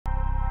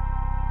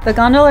The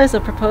gondola is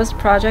a proposed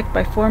project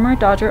by former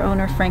Dodger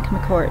owner Frank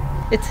McCourt.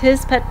 It's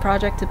his pet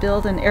project to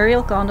build an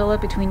aerial gondola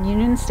between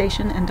Union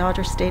Station and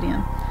Dodger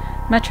Stadium.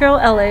 Metro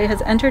LA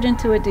has entered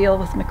into a deal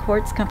with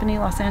McCourt's company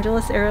Los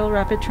Angeles Aerial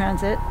Rapid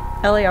Transit,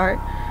 ART,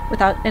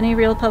 without any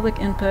real public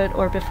input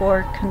or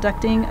before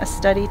conducting a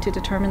study to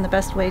determine the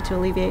best way to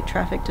alleviate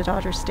traffic to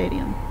Dodger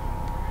Stadium.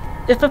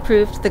 If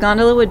approved, the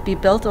gondola would be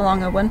built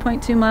along a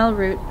 1.2-mile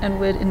route and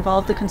would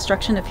involve the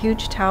construction of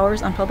huge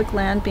towers on public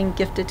land being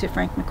gifted to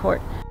Frank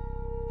McCourt.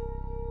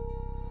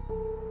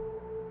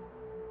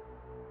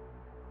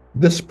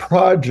 This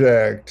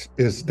project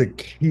is the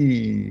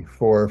key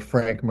for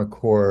Frank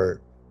McCourt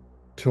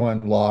to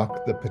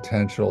unlock the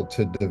potential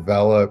to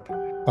develop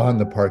on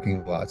the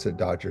parking lots at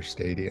Dodger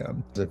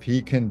Stadium. If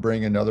he can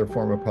bring another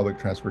form of public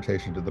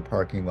transportation to the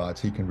parking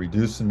lots, he can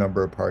reduce the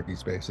number of parking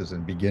spaces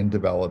and begin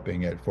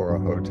developing it for a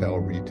hotel,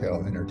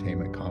 retail,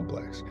 entertainment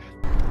complex.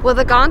 Well,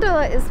 the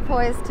gondola is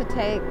poised to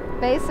take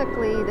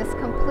basically this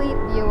complete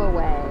view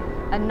away.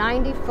 A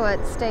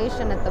 90-foot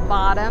station at the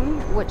bottom,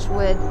 which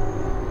would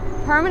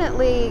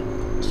permanently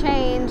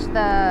change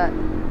the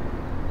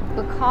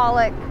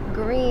bucolic,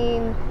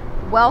 green,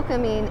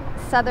 welcoming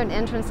southern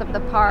entrance of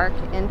the park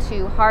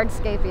into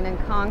hardscaping and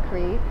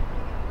concrete.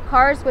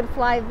 Cars would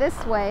fly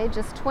this way,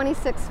 just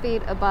 26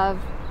 feet above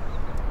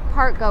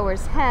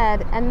parkgoer's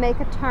head, and make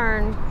a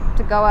turn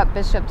to go up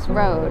Bishop's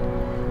Road.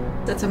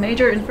 It's a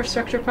major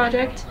infrastructure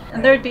project,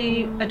 and there'd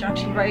be a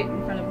junction right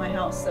in front of my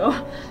house.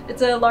 So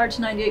it's a large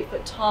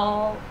 98-foot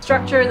tall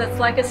structure that's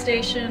like a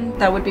station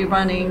that would be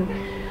running,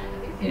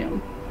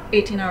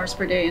 18 hours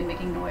per day and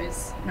making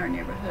noise in our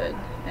neighborhood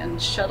and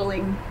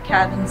shuttling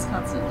cabins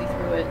constantly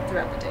through it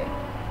throughout the day.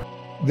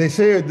 They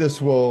say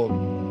this will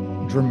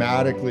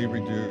dramatically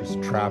reduce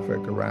traffic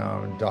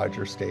around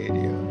Dodger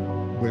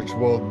Stadium, which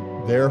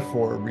will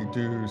therefore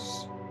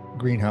reduce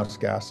greenhouse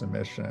gas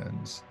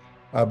emissions.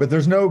 But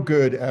there's no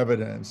good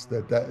evidence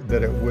that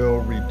it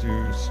will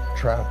reduce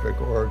traffic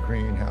or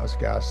greenhouse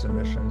gas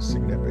emissions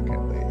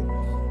significantly.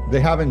 They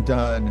haven't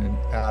done an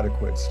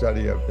adequate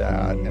study of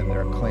that, and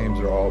their claims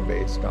are all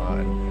based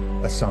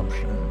on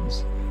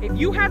assumptions. If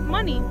you have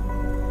money,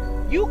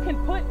 you can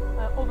put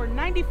over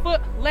 90-foot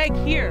leg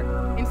here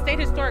in State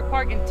Historic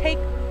Park and take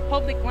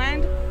public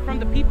land from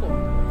the people.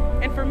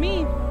 And for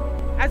me,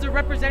 as a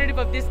representative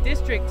of this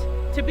district,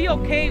 to be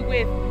okay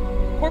with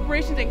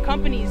corporations and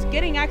companies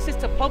getting access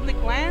to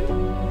public land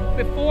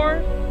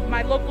before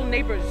my local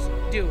neighbors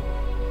do.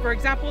 For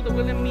example, the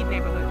William Meade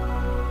neighborhood.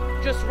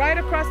 Just right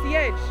across the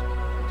edge,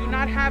 do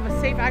not have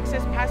a safe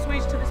access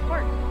pathways to this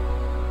park.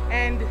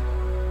 And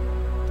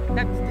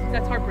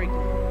that's heartbreaking.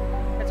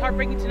 It's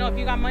heartbreaking to know if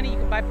you got money, you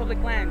can buy public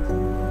land.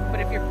 But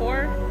if you're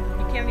poor,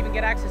 you can't even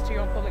get access to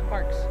your own public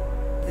parks.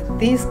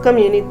 This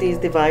community is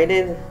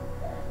divided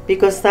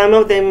because some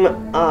of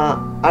them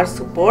are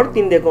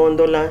supporting the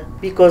gondola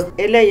because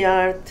LA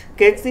Art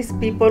gets these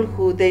people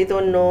who they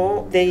don't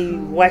know, they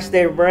wash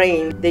their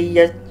brain,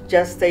 they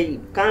just say,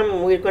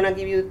 come, we're gonna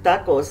give you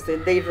tacos.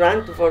 They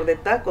run for the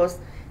tacos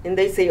and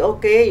they say,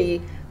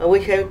 okay,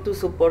 we have to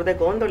support the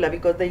gondola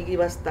because they give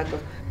us tacos.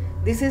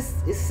 This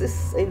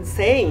is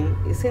insane,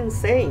 it's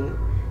insane.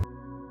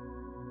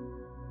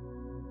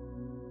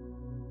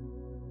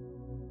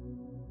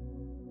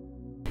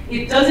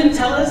 It doesn't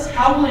tell us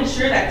how we'll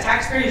ensure that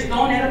taxpayers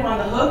don't end up on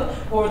the hook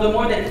for the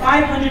more than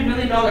 $500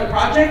 million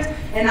project,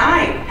 and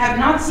I have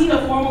not seen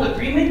a formal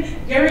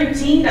agreement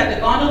guaranteeing that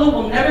the gondola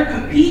will never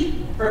compete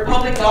for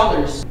public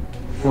dollars.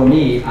 For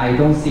me, I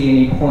don't see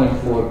any point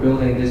for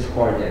building this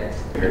project.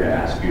 We're going to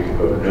ask you to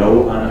vote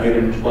no on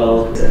item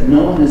 12. That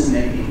no one is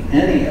making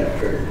any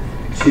effort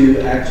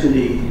to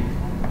actually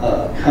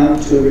come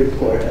to a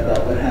report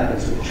about what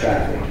happens with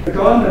traffic. The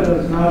gondola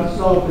does not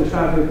solve the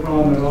traffic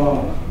problem at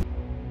all.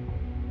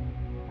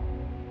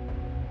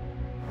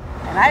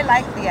 And I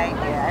like the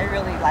idea. I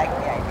really like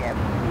the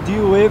idea. Do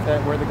you live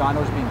where the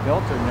gondola is being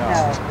built or no?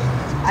 No.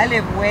 I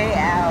live way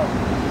out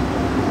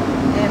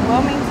in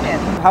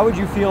Wilmington. How would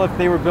you feel if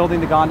they were building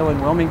the gondola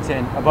in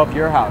Wilmington above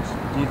your house?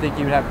 Do you think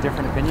you would have a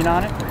different opinion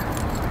on it?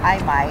 I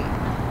might.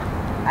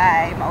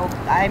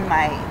 I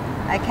might.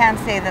 I can't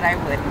say that I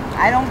wouldn't.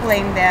 I don't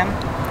blame them,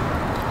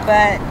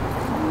 but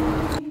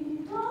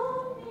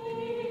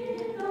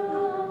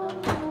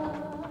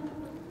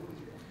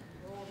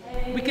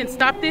We can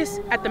stop this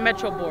at the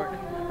Metro Board.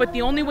 But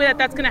the only way that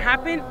that's going to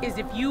happen is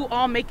if you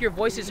all make your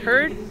voices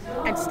heard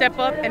and step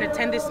up and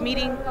attend this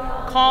meeting,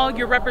 call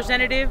your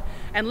representative,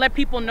 and let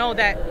people know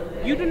that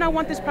you do not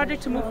want this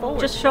project to move forward.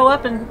 Just show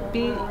up and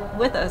be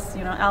with us,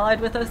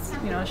 allied with us,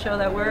 show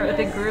that we're a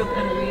big group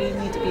and we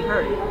need to be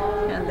heard.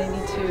 And they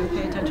need to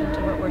pay attention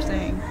to